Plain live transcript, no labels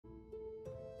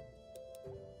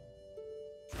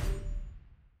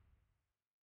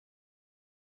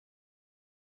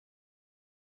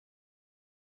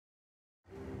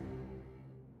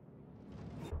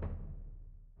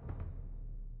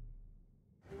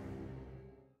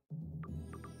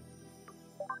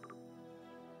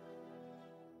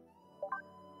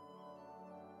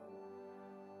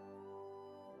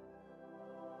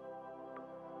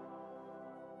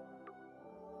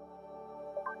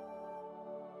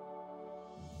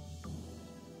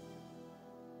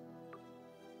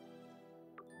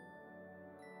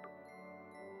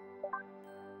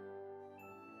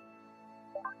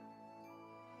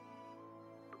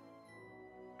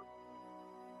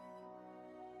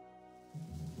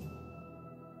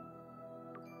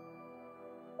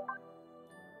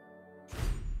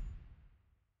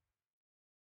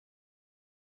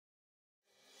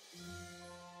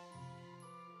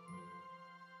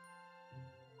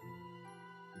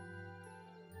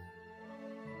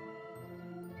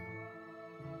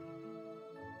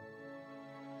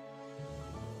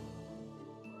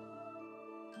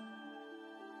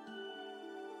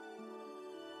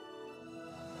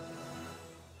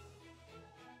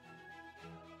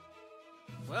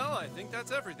Well, I think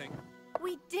that's everything.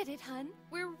 We did it, hun.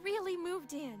 We're really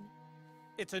moved in.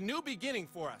 It's a new beginning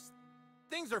for us.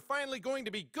 Things are finally going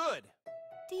to be good.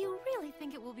 Do you really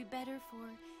think it will be better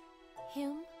for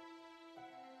him?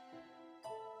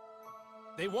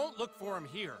 They won't look for him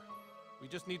here. We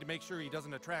just need to make sure he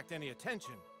doesn't attract any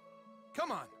attention.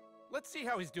 Come on, let's see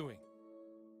how he's doing.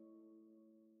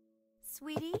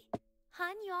 Sweetie?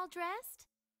 Hun, you all dressed?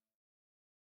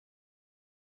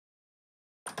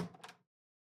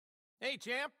 Hey,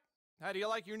 champ. How do you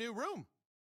like your new room?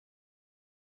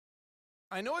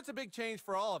 I know it's a big change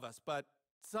for all of us, but,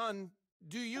 son,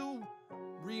 do you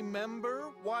remember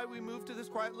why we moved to this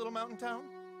quiet little mountain town?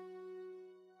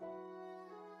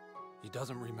 He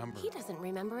doesn't remember. He doesn't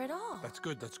remember at all. That's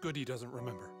good he doesn't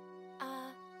remember.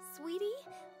 Sweetie,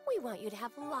 we want you to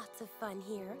have lots of fun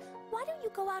here. Why don't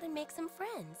you go out and make some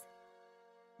friends?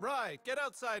 Right, get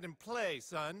outside and play,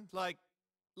 son. Like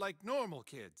normal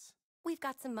kids. We've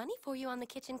got some money for you on the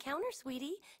kitchen counter,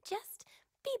 sweetie. Just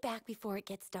be back before it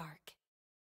gets dark.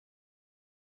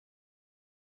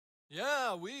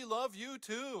 Yeah, we love you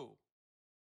too.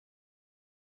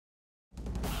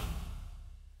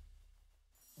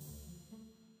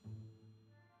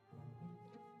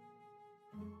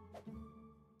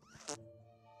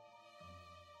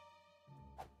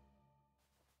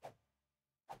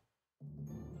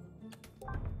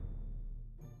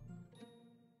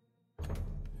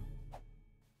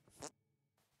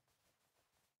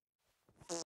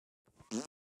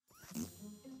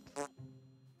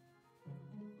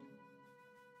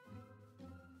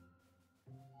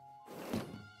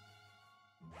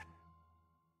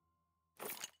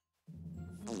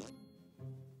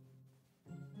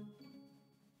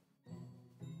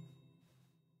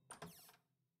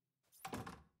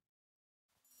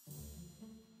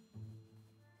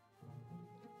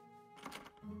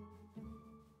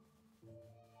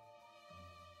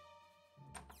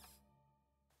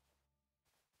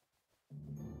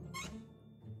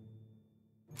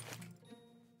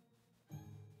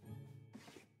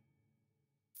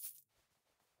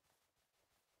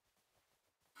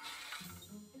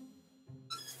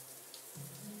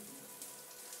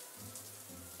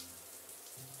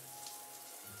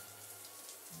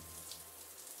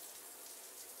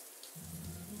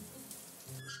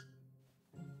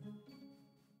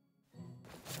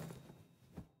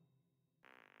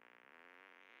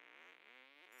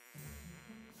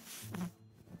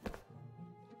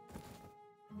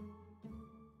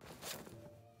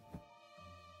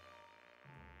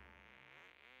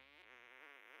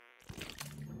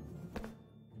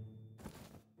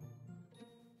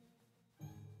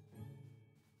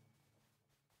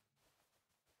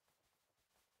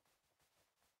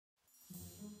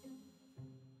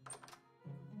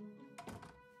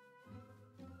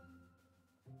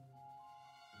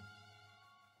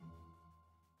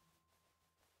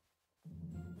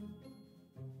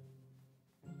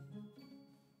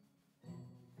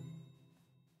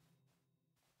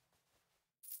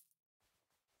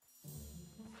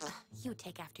 You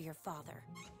take after your father.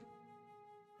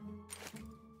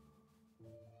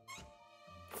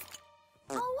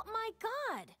 Oh my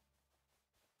God!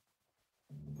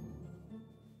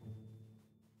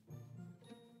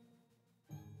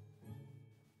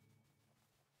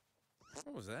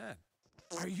 What was that?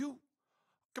 Are you...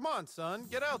 Come on, son.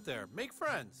 Get out there. Make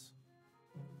friends.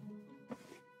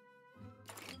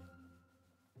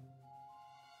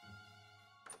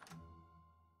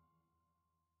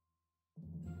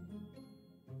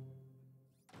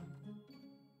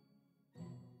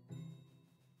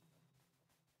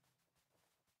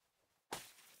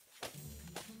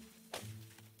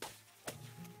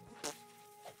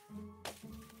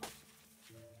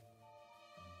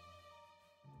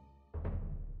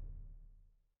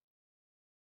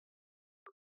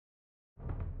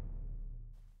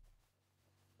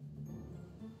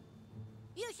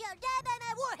 You shall die by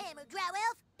my warhammer, Drow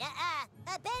Elf!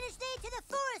 I banish thee to the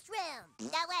forest realm!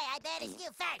 No way, I banish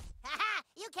you first! Ha-ha!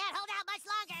 You can't hold out much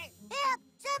longer! Help!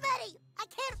 Somebody! I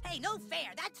can't... Hey, no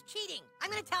fair! That's cheating!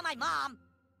 I'm gonna tell my mom!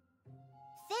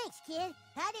 Thanks, kid.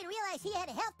 I didn't realize he had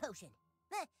a health potion.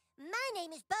 My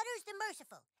name is Butters the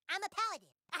Merciful. I'm a paladin.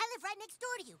 I live right next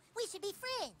door to you. We should be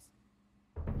friends.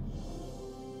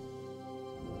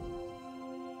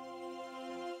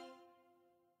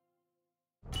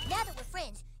 Now that we're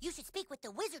friends, you should speak with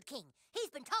the Wizard King. He's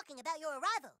been talking about your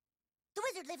arrival. The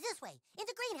wizard lives this way, in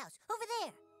the greenhouse, over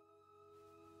there.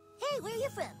 Hey, where are you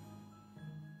from?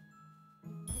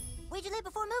 Where'd you live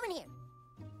before moving here?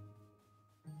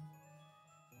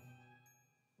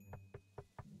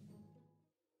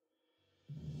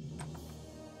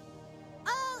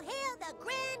 All hail the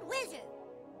Grand Wizard!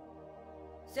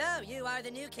 So, you are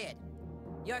the new kid.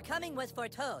 Your coming was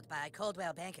foretold by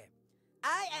Coldwell Banker.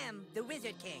 I am the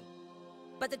Wizard King.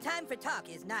 But the time for talk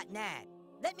is not now.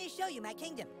 Let me show you my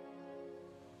kingdom.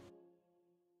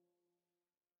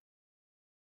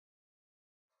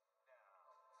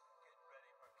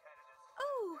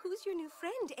 Oh, who's your new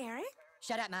friend, Eric?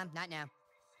 Shut up, Mom. Not now.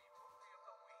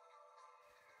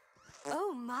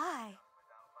 Oh, my.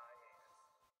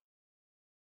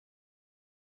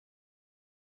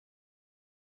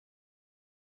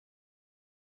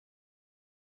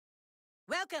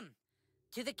 Welcome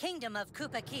to the kingdom of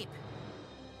Koopa Keep.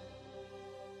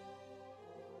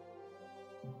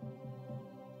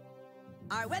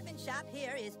 Our weapon shop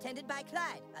here is tended by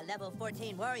Clyde, a level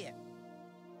 14 warrior.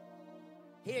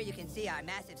 Here you can see our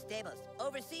massive stables,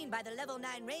 overseen by the level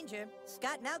 9 ranger,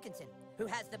 Scott Malkinson, who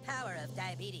has the power of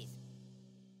diabetes.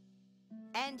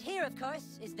 And here, of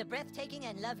course, is the breathtaking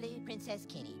and lovely Princess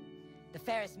Kenny, the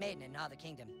fairest maiden in all the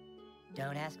kingdom.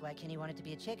 Don't ask why Kenny wanted to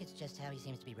be a chick, it's just how he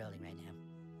seems to be rolling right now.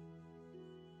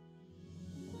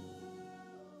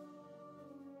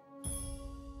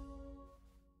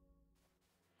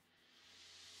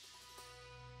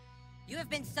 You have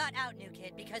been sought out, new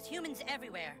kid, because humans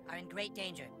everywhere are in great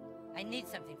danger. I need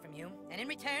something from you, and in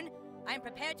return, I am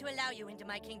prepared to allow you into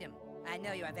my kingdom. I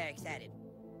know you are very excited.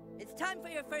 It's time for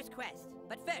your first quest,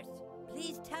 but first,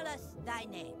 please tell us thy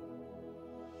name.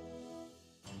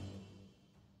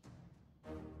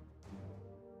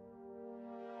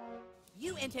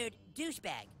 You entered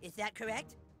Douchebag, is that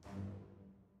correct?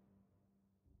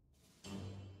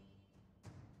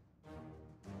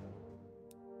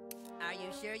 Are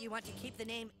you sure you want to keep the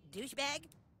name Douchebag?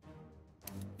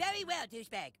 Very well,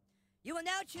 Douchebag. You will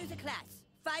now choose a class.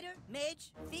 Fighter,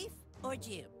 Mage, Thief, or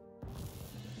Jew.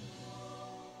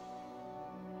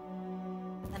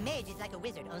 A mage is like a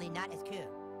wizard, only not as cool.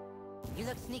 You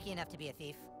look sneaky enough to be a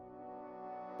thief.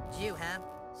 Jew, huh?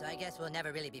 So I guess we'll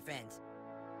never really be friends.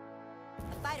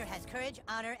 A fighter has courage,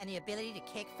 honor, and the ability to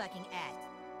kick fucking ass.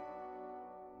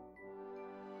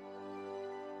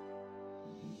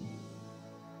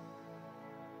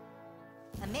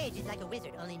 A mage is like a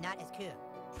wizard, only not as cool.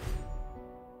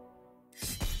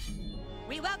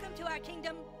 We welcome to our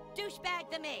kingdom,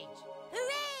 Douchebag the Mage.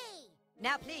 Hooray!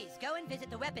 Now please, go and visit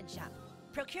the weapon shop.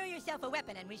 Procure yourself a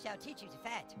weapon and we shall teach you to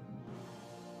fight.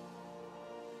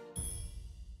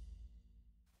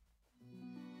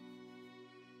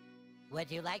 Would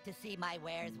you like to see my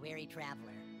wares, weary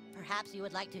traveler? Perhaps you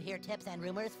would like to hear tips and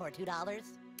rumors for $2?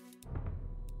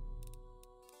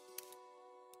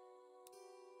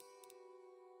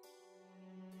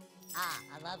 Ah,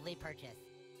 a lovely purchase.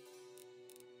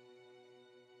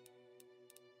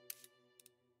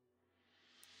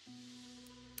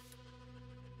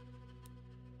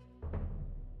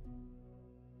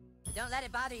 Don't let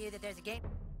it bother you that there's a game.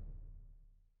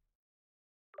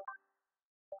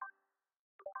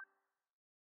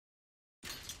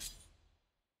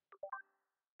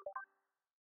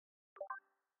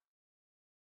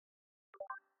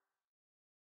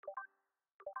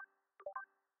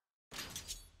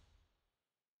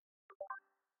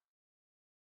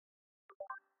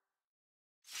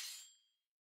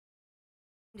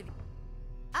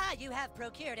 Ah, you have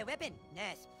procured a weapon.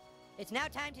 Yes. It's now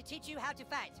time to teach you how to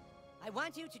fight. I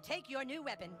want you to take your new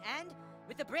weapon and,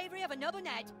 with the bravery of a noble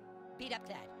knight, beat up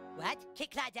Clyde. What?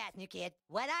 Kick Clyde's ass, new kid.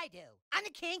 What'd I do? I'm the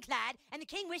king, Clyde, and the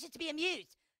king wishes to be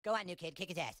amused. Go on, new kid, kick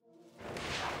his ass.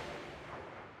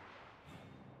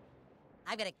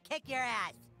 I'm gonna kick your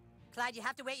ass. Clyde, you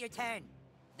have to wait your turn.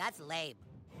 That's lame.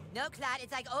 No, Clyde,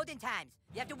 it's like olden times.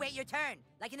 You have to wait your turn,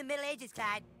 like in the Middle Ages,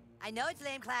 Clyde. I know it's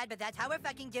lame, Clyde, but that's how we're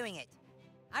fucking doing it.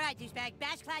 All right, douchebag,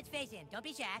 bash Clyde's face in. Don't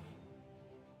be shy.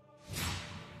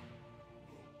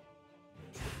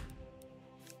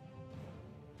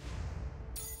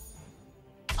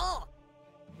 Oh!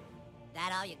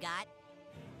 That all you got?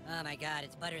 Oh my god,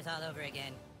 it's butters all over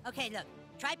again. Okay, look,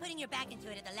 try putting your back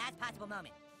into it at the last possible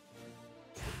moment.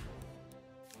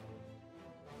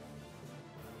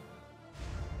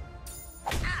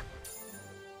 Ah!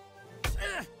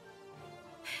 Ugh.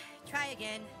 Try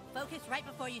again. Focus right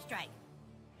before you strike.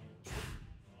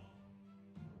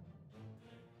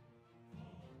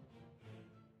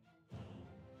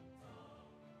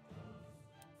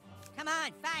 Come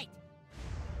on, fight!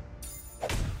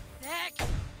 Sick!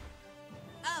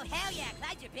 Oh, hell yeah,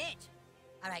 Clyde's your bitch!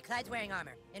 Alright, Clyde's wearing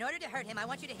armor. In order to hurt him, I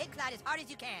want you to hit Clyde as hard as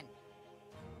you can.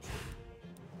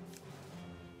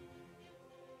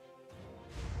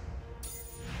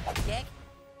 Dick.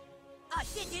 Oh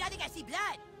shit, dude, I think I see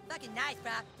blood! Fucking nice,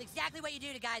 brah. It's exactly what you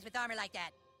do to guys with armor like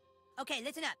that. Okay,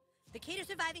 listen up. The key to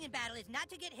surviving in battle is not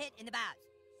to get hit in the bows.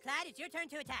 Clyde, it's your turn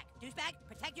to attack. Douchebag,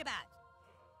 protect your bows.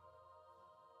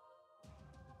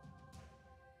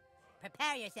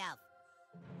 Prepare yourself.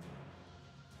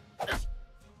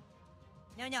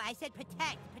 No, I said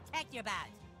protect. Protect your bows.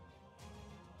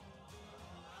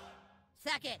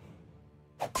 Suck it.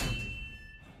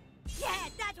 Yeah,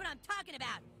 that's what I'm talking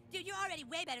about. Dude, you're already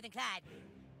way better than Clyde.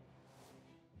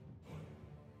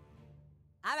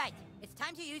 All right, it's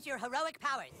time to use your heroic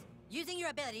powers. Using your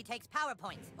ability takes power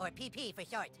points, or PP for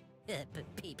short.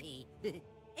 PP.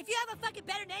 If you have a fucking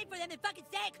better name for them, then fucking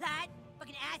say it, Clyde.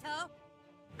 Fucking asshole.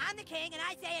 I'm the king, and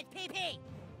I say it's PP.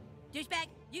 Douchebag,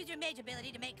 use your mage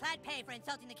ability to make Clyde pay for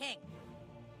insulting the king.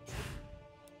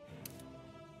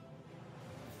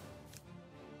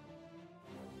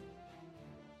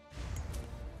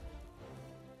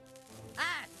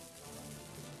 Ah!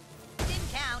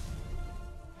 Didn't count.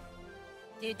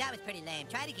 Dude, that was pretty lame.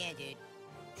 Try it again, dude.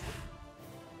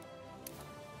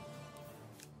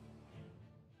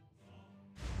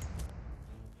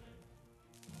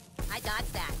 I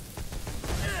dodged that.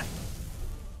 Ugh.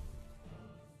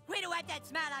 Way to wipe that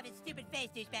smile off his stupid face,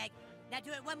 douchebag. Now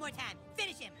do it one more time.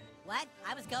 Finish him. What?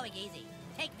 I was going easy.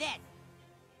 Take this.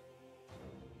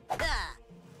 Ugh.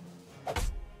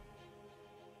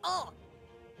 Oh!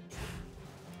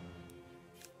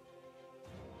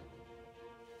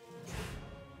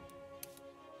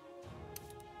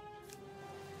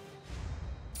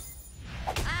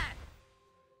 Ah!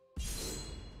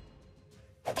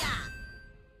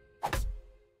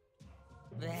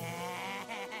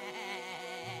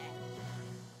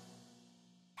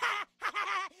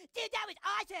 Dude, that was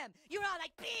awesome! You were all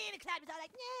like, beam, and Clyde was all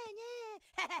like, nah.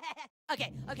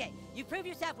 Okay, you prove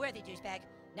yourself worthy, douchebag.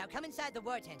 Now come inside the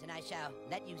war tent and I shall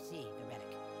let you see the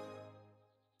relic.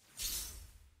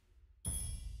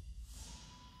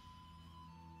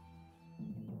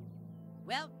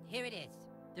 Well, here it is.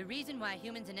 The reason why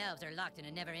humans and elves are locked in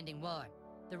a never-ending war.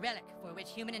 The relic for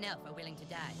which human and elf are willing to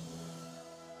die.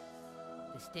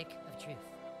 The Stick of Truth.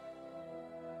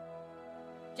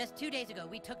 Just 2 days ago,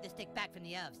 we took the stick back from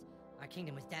the elves. Our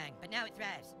kingdom was dying, but now it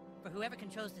thrives. For whoever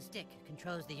controls the stick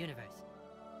controls the universe.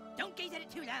 Don't gaze at it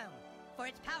too long, for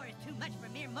its power is too much for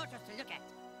mere mortals to look at.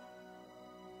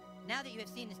 Now that you have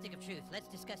seen the Stick of Truth, let's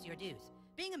discuss your dues.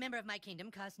 Being a member of my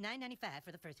kingdom costs $9.95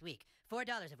 for the first week,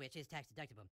 $4 of which is tax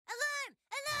deductible. Alarm!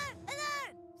 Alarm!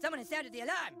 Alarm! Someone has sounded the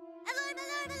alarm! Alarm!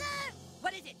 Alarm! Alarm!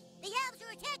 What is it? The elves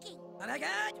are attacking! Oh my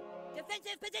god!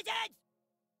 Defensive positions!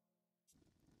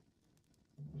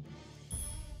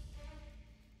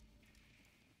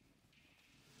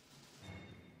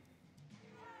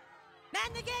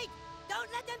 Man the gate! Don't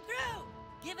let them through!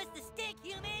 Give us the stick,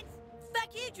 humans!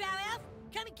 Fuck you, Drow Elf!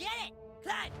 Come and get it!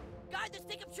 Clyde, guard the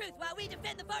Stick of Truth while we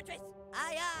defend the fortress!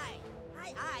 Aye, aye!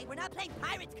 Aye, aye! We're not playing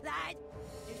pirates, Clyde!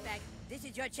 Douchebag, this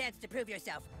is your chance to prove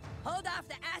yourself. Hold off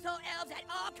the asshole elves at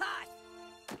all costs!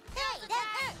 Hey, that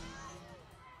hurt!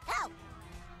 Help!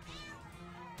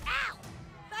 Ow!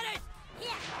 Butters!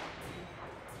 Here!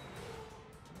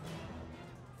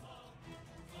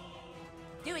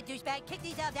 Do it, douchebag! Kick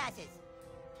these elves' asses!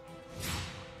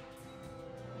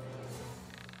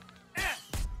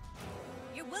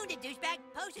 You're wounded, douchebag!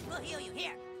 Potions will heal you.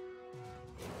 Here!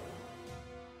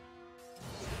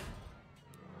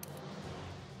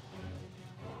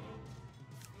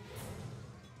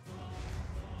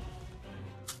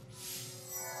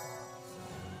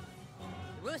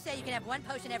 The rules say you can have 1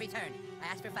 potion every turn. I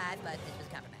asked for 5, but this was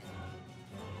a compromise.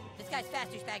 This guy's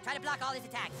fast, douchebag. Try to block all his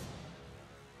attacks.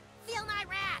 Feel my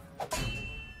wrath!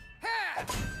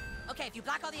 Okay, if you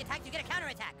block all the attacks, you get a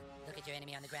counterattack. Look at your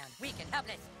enemy on the ground. Weak and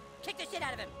helpless. Kick the shit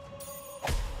out of him.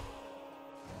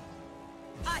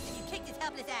 Awesome, you kicked his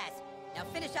helpless ass. Now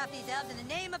finish off these elves in the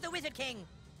name of the Wizard King.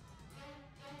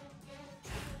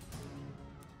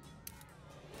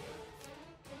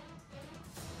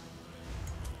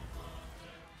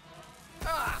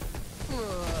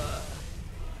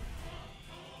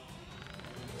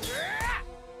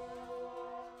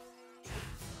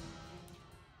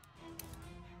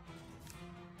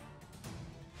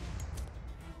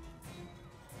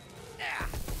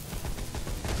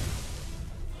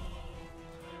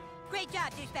 Great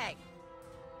job, douchebag!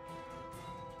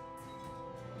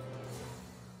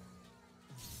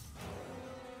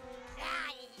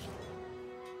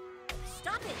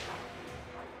 Stop it!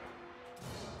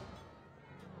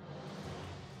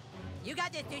 You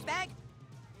got this, douchebag!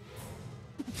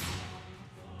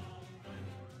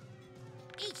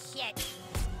 Eat shit!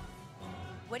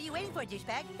 What are you waiting for,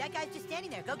 douchebag? That guy's just standing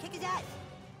there. Go kick his ass!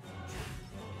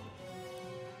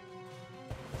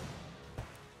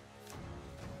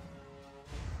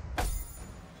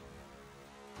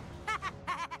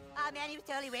 Oh man, he was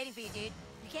totally waiting for you, dude.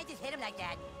 You can't just hit him like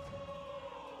that.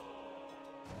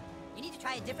 You need to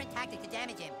try a different tactic to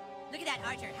damage him. Look at that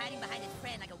archer hiding behind his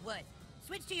friend like a wuss.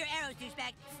 Switch to your arrows,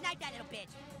 douchebag. Snipe that little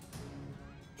bitch.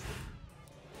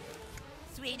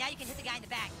 Sweet, now you can hit the guy in the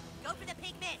back. Go for the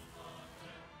pink miss.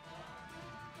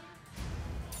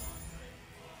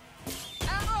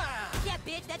 Yeah,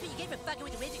 bitch, that's what you get for fucking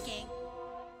with the Wizard King.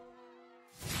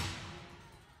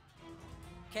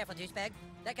 Careful, douchebag.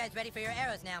 That guy's ready for your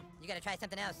arrows now. You gotta try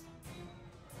something else.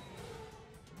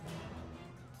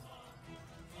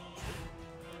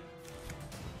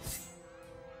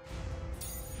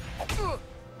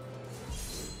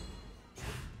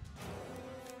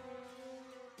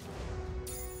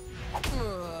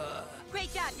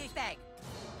 Great job, douchebag.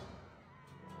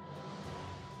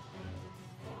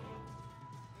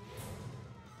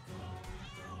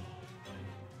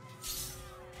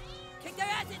 Kick their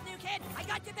asses, new kid! I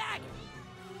got your back!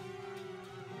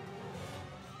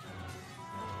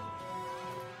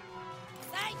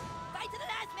 Fight! Fight to the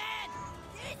last man!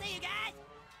 Seriously, you guys!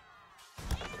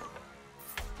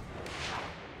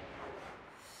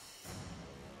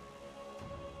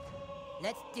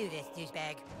 Let's do this,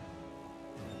 douchebag.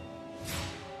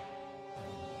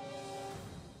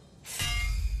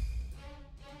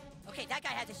 Okay, that guy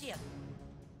has a shield.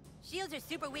 Shields are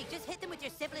super weak. Just hit them with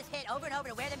your simplest hit over and over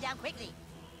to wear them down quickly.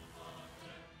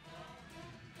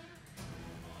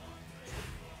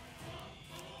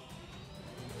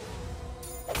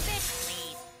 Miss,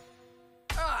 please.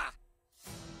 Ugh.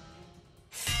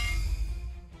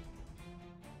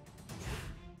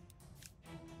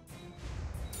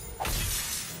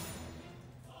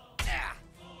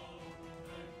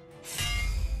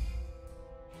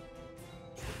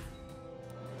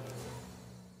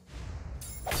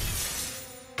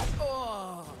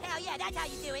 Hell yeah, that's how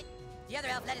you do it. The other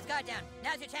elf let his guard down.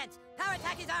 Now's your chance. Power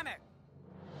attack his armor.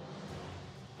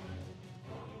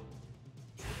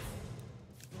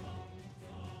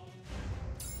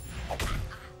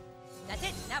 That's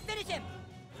it. Now finish him.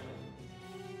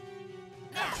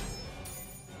 Now.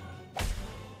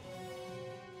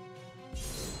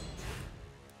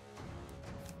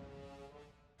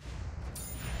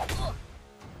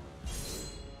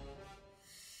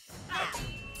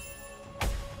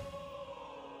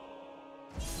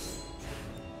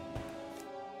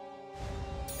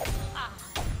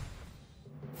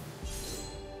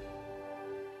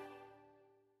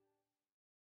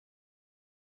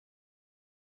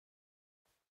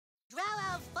 Drow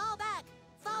elves, fall back!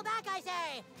 Fall back, I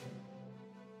say!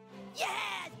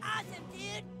 Yes! Awesome,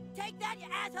 dude! Take that, you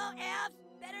asshole elves!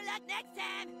 Better luck next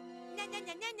time! Na na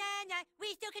na na na na!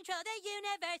 We still control the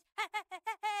universe!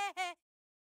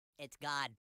 It's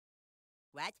gone.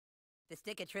 What? The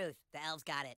stick of truth. The elves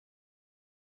got it.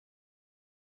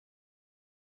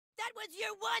 That was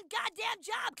your one goddamn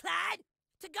job, Clyde!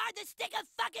 To guard the stick of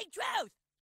fucking truth!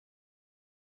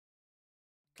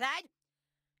 Clyde,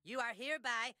 you are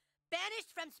hereby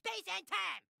banished from space and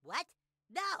time! What?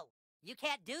 No! You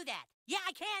can't do that. Yeah,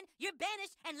 I can! You're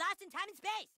banished and lost in time and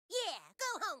space! Yeah,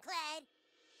 go home, Clyde!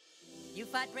 You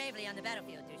fought bravely on the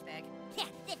battlefield, douchebag. Yeah,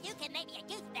 if you can make me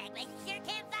a douchebag, like you sure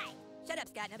can fight! Shut up,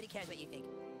 Scott. Nobody cares what you think.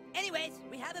 Anyways,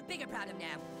 we have a bigger problem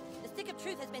now. The stick of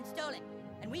truth has been stolen,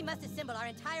 and we must assemble our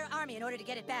entire army in order to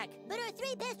get it back. But our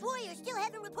 3 best warriors still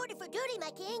haven't reported for duty,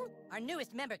 my king! Our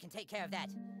newest member can take care of that.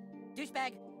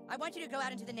 Douchebag, I want you to go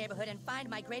out into the neighborhood and find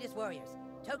my greatest warriors,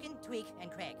 Token, Tweak,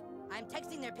 and Craig. I'm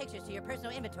texting their pictures to your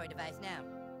personal inventory device now.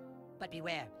 But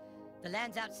beware, the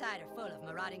lands outside are full of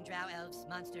marauding drow elves,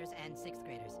 monsters, and 6th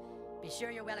graders. Be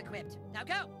sure you're well equipped. Now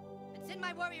go, and send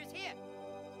my warriors here.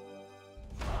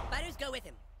 Fighters, go with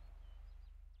him.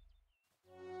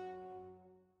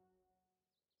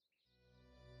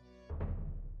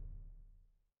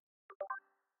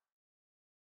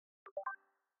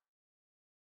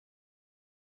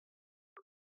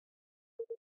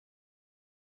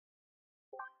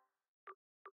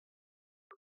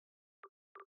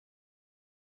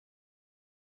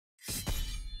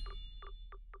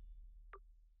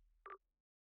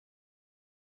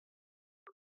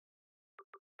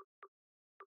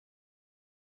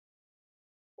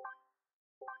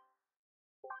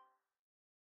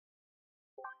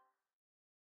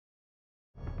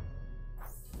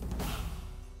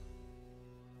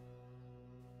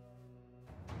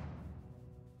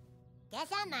 Guess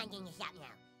I'm minding the shop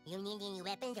now. You need any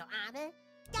weapons or armor?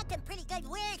 Got some pretty good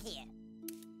word here.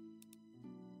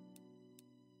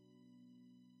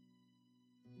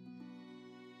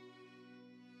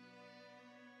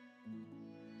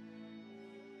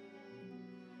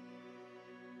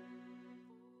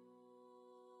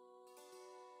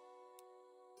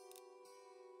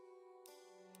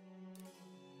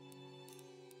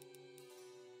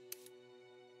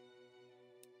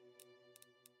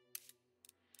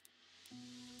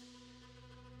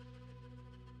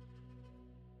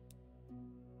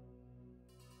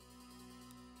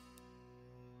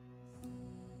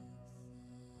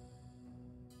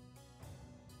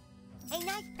 A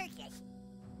nice purchase.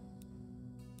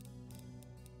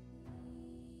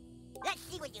 Let's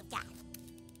see what you've got.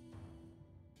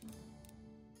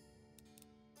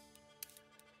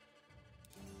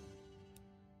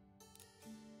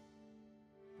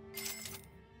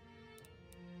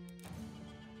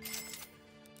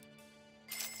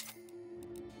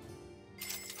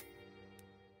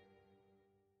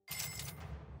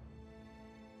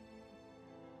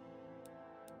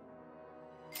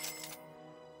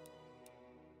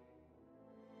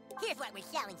 Here's what we're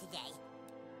selling today.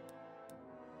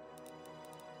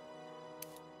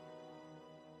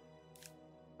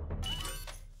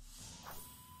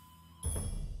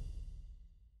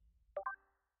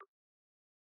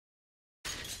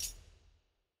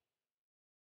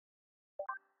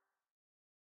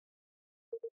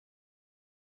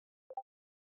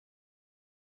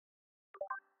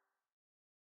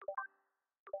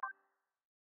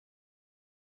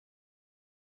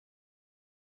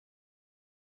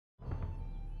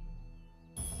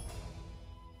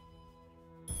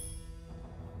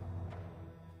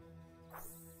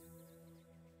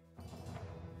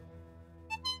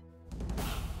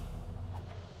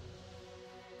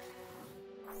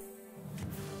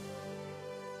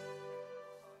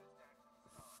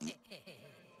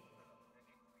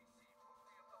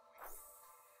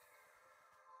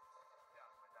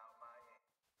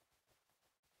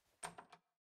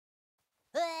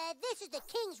 This is the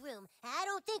king's room. I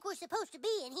don't think we're supposed to be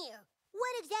in here.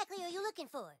 What exactly are you looking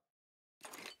for?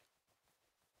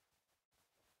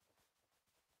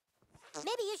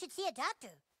 Maybe you should see a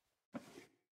doctor.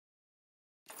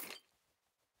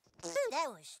 That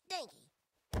was stinky.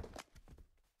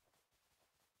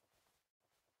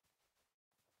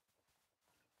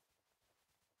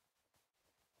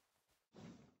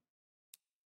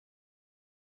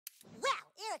 Wow,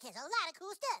 Eric has a lot of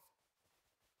cool stuff.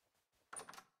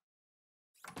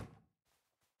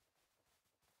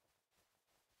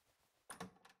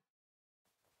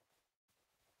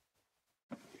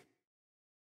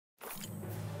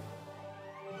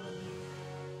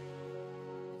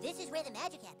 This is where the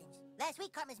magic happens. Last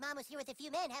week, Karma's mom was here with a few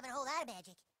men having a whole lot of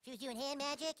magic. She was doing hand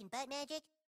magic and butt magic.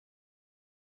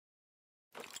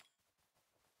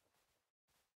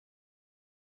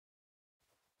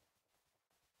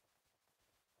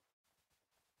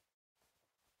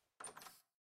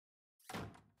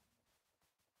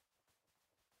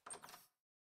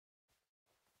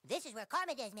 This is where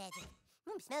Karma does magic.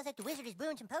 Smells like the wizard is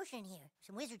brewing some potion in here.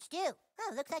 Some wizard stew.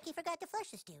 Oh, looks like he forgot to flush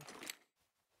the stew.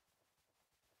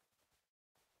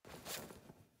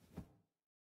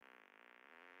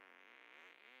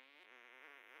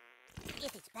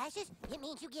 If it splashes, it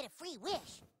means you get a free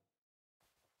wish.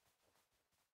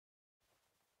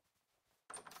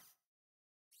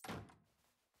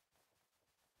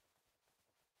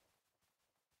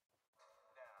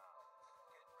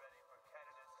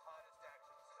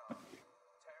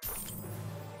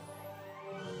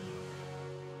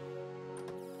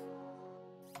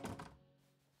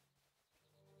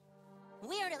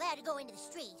 We aren't allowed to go into the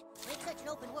street. We're in such an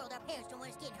open world, our parents don't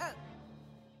want us getting hurt.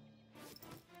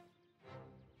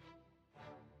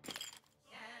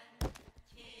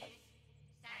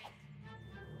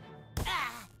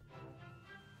 Ah!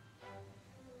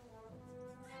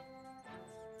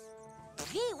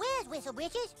 Gee whiz, Whistle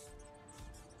Britches!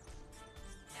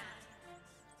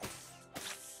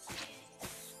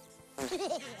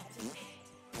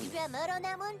 You got mud on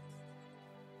that one?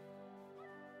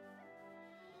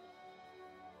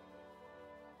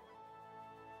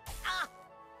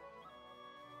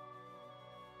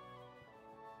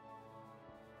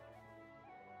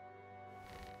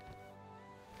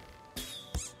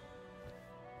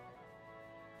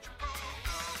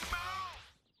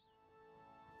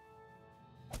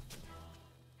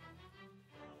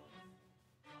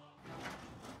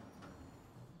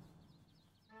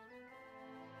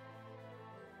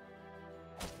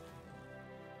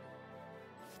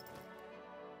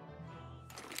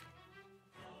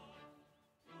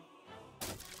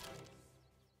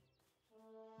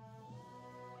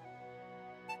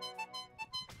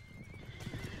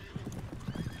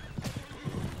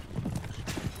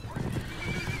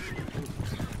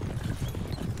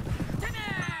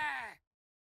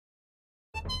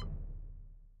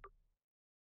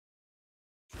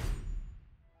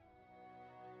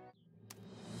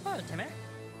 Hello, Timmer.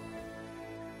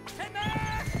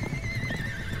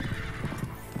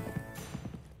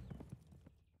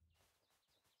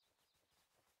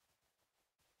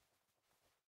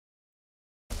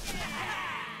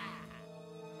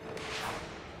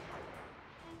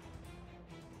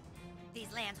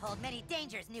 These lands hold many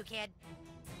dangers, new kid.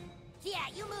 Yeah,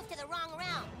 you moved to the wrong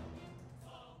realm.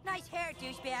 Nice hair,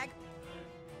 douchebag.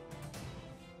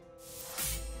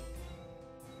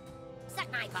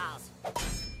 Suck my balls.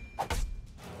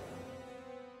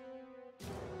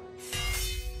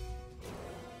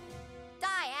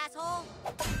 Die, asshole!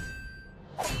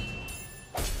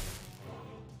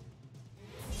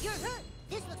 You're hurt!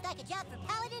 This looks like a job for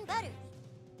Paladin Butters.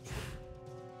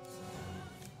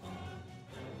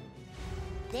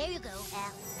 There you go,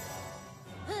 Al.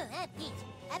 I'm beat.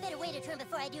 I better wait a turn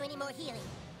before I do any more healing.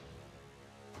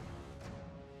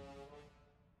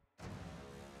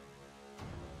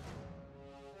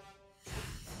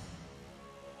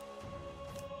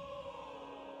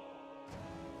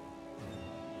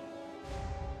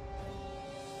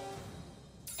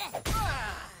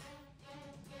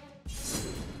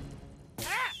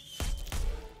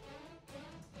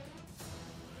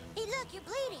 Hey, look, you're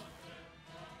bleeding.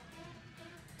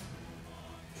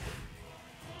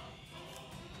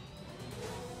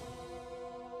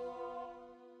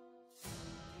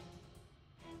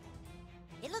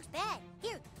 It looks bad.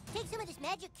 Here, take some of this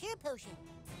magic cure potion.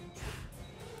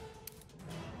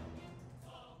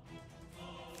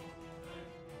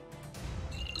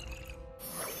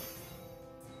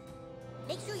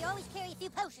 Make sure you always carry a few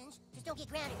potions. Just don't get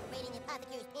grounded for raiding the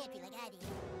apothecary's pantry like I did.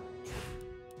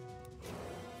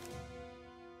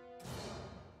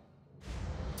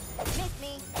 Miss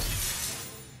me.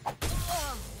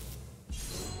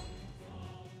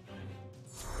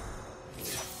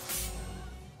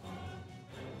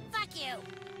 Fuck you!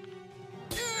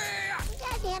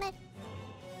 God damn it!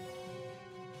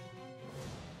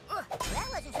 That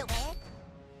wasn't so bad.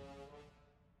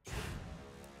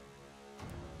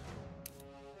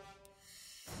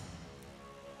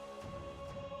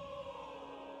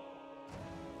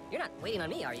 You're not waiting on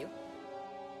me, are you?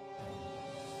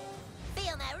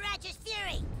 Feel my righteous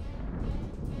fury!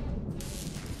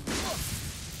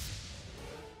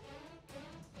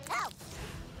 Ow!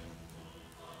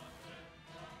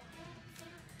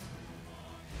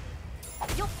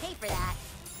 You'll pay for that.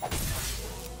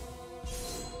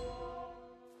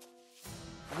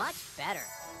 Much better.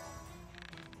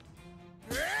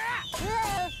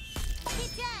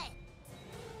 Keep trying!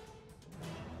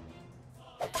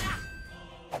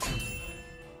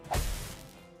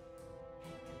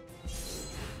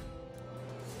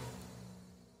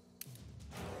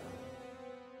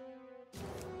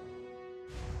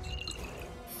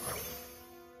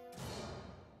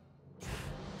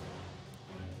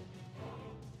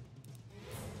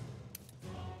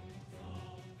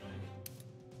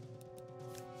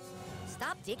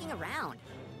 Stop digging around.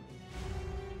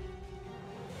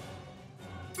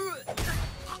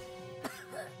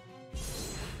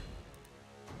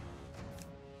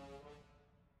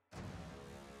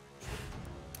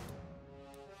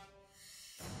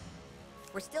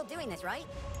 We're still doing this, right?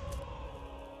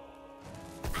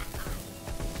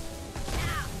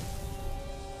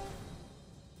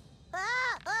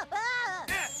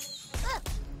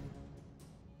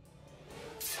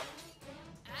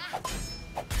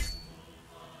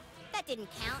 That didn't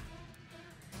count.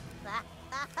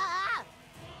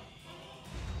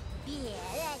 Yeah,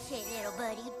 that's it, little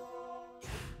buddy.